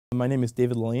My name is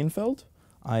David Lilienfeld.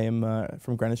 I am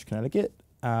from Greenwich, Connecticut.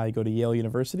 I go to Yale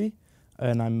University,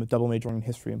 and I'm double majoring in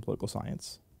history and political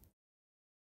science.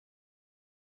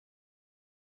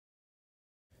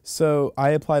 So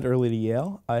I applied early to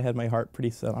Yale. I had my heart pretty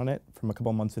set on it from a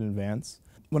couple months in advance.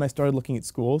 When I started looking at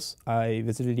schools, I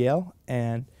visited Yale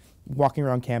and walking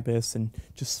around campus and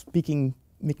just speaking,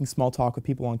 making small talk with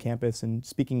people on campus and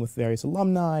speaking with various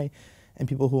alumni and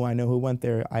people who I know who went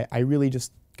there. I really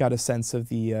just got a sense of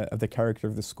the character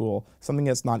of the school, something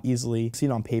that's not easily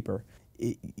seen on paper.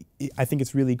 I think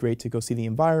it's really great to go see the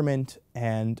environment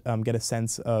and get a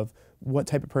sense of what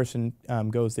type of person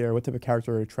goes there, what type of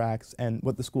character it attracts, and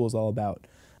what the school is all about.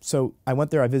 So I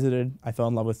went there, I visited, I fell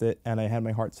in love with it, and I had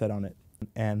my heart set on it.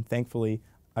 And thankfully,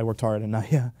 I worked hard and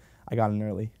I got in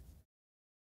early.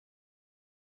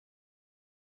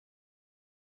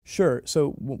 Sure.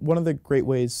 So one of the great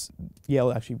ways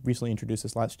Yale actually recently introduced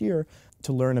this last year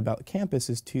to learn about the campus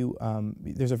is to,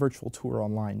 there's a virtual tour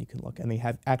online you can look, and they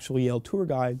have actual Yale tour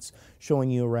guides showing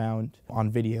you around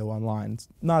on video online. It's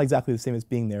not exactly the same as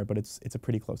being there, but it's a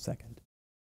pretty close second.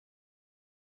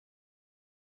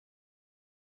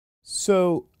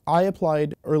 So I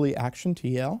applied early action to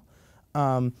Yale.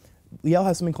 Yale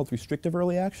has something called restrictive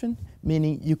early action,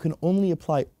 meaning you can only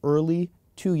apply early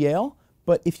to Yale,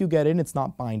 but if you get in, it's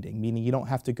not binding, meaning you don't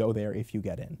have to go there if you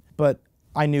get in. But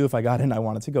I knew if I got in, I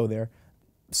wanted to go there.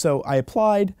 So I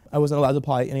applied. I wasn't allowed to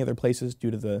apply any other places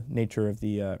due to the nature of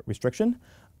the restriction,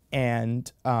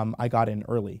 and I got in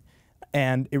early.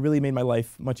 And it really made my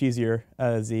life much easier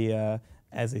as a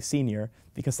senior,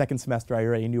 because second semester I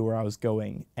already knew where I was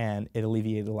going, and it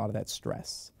alleviated a lot of that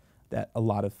stress that a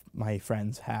lot of my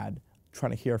friends had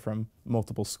trying to hear from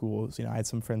multiple schools. You know, I had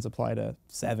some friends apply to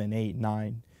 7, 8,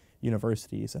 9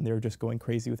 universities, and they were just going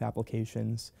crazy with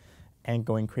applications and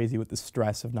going crazy with the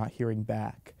stress of not hearing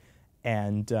back.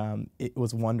 And it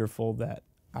was wonderful that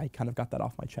I kind of got that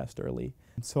off my chest early.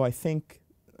 So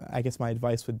I guess my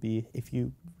advice would be, if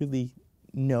you really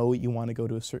know you want to go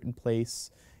to a certain place,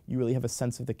 you really have a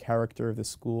sense of the character of the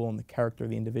school and the character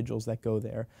of the individuals that go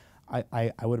there,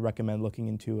 I would recommend looking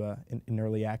into an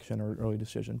early action or early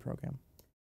decision program.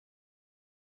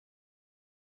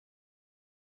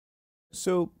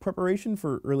 So preparation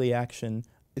for early action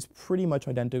is pretty much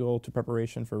identical to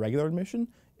preparation for regular admission.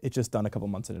 It's just done a couple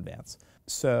months in advance.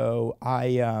 So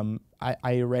I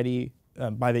already,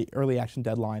 by the early action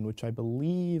deadline, which I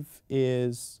believe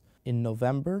is in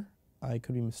November, I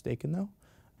could be mistaken though,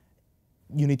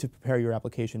 you need to prepare your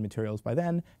application materials by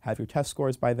then, have your test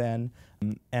scores by then,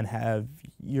 and have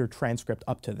your transcript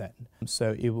up to then.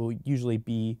 So it will usually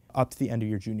be up to the end of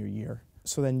your junior year.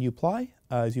 So then you apply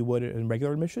as you would in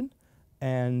regular admission,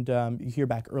 and you hear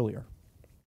back earlier.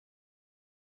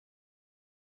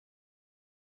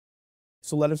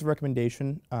 So letters of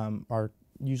recommendation are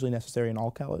usually necessary in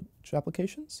all college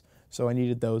applications, so I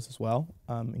needed those as well,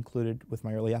 included with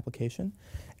my early application.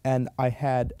 And I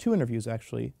had 2 interviews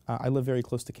actually. I live very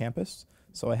close to campus,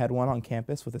 so I had one on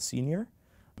campus with a senior,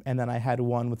 and then I had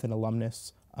one with an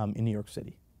alumnus in New York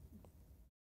City.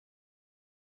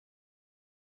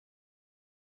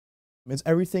 It's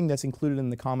everything that's included in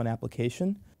the common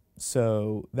application.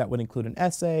 So that would include an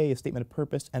essay, a statement of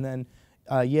purpose, and then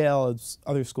Yale, as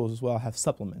other schools as well, have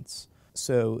supplements.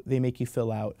 So they make you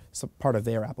fill out some part of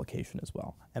their application as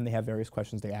well. And they have various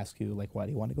questions they ask you, like, why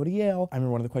do you want to go to Yale? I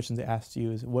remember one of the questions they asked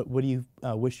you is, what do you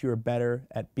wish you were better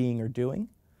at being or doing?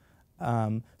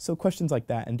 So questions like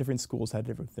that, and different schools had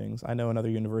different things. I know another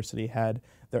university had,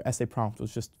 their essay prompt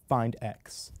was just find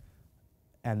X,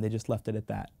 and they just left it at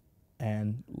that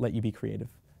and let you be creative.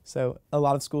 So a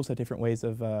lot of schools have different ways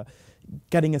of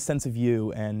getting a sense of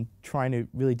you and trying to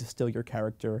really distill your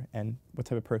character and what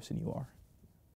type of person you are.